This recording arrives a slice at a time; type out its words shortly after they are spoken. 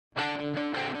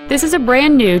This is a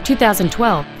brand new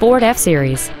 2012 Ford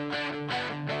F-Series.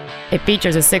 It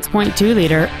features a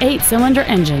 6.2-liter, 8-cylinder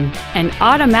engine, an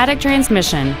automatic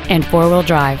transmission, and 4-wheel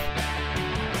drive.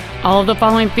 All of the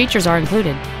following features are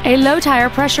included: a low tire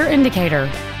pressure indicator,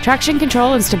 traction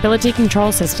control and stability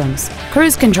control systems,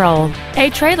 cruise control, a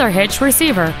trailer hitch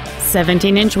receiver,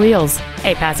 17-inch wheels,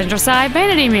 a passenger side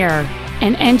vanity mirror,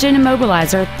 an engine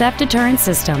immobilizer theft deterrent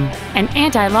system, an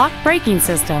anti-lock braking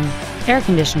system, air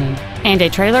conditioning, and a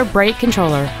trailer brake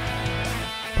controller.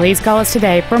 Please call us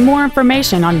today for more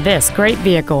information on this great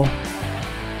vehicle.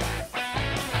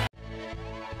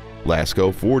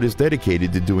 Lasco Ford is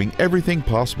dedicated to doing everything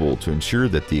possible to ensure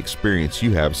that the experience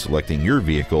you have selecting your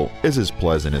vehicle is as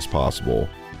pleasant as possible.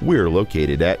 We're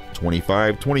located at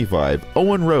 2525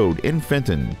 Owen Road in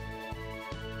Fenton.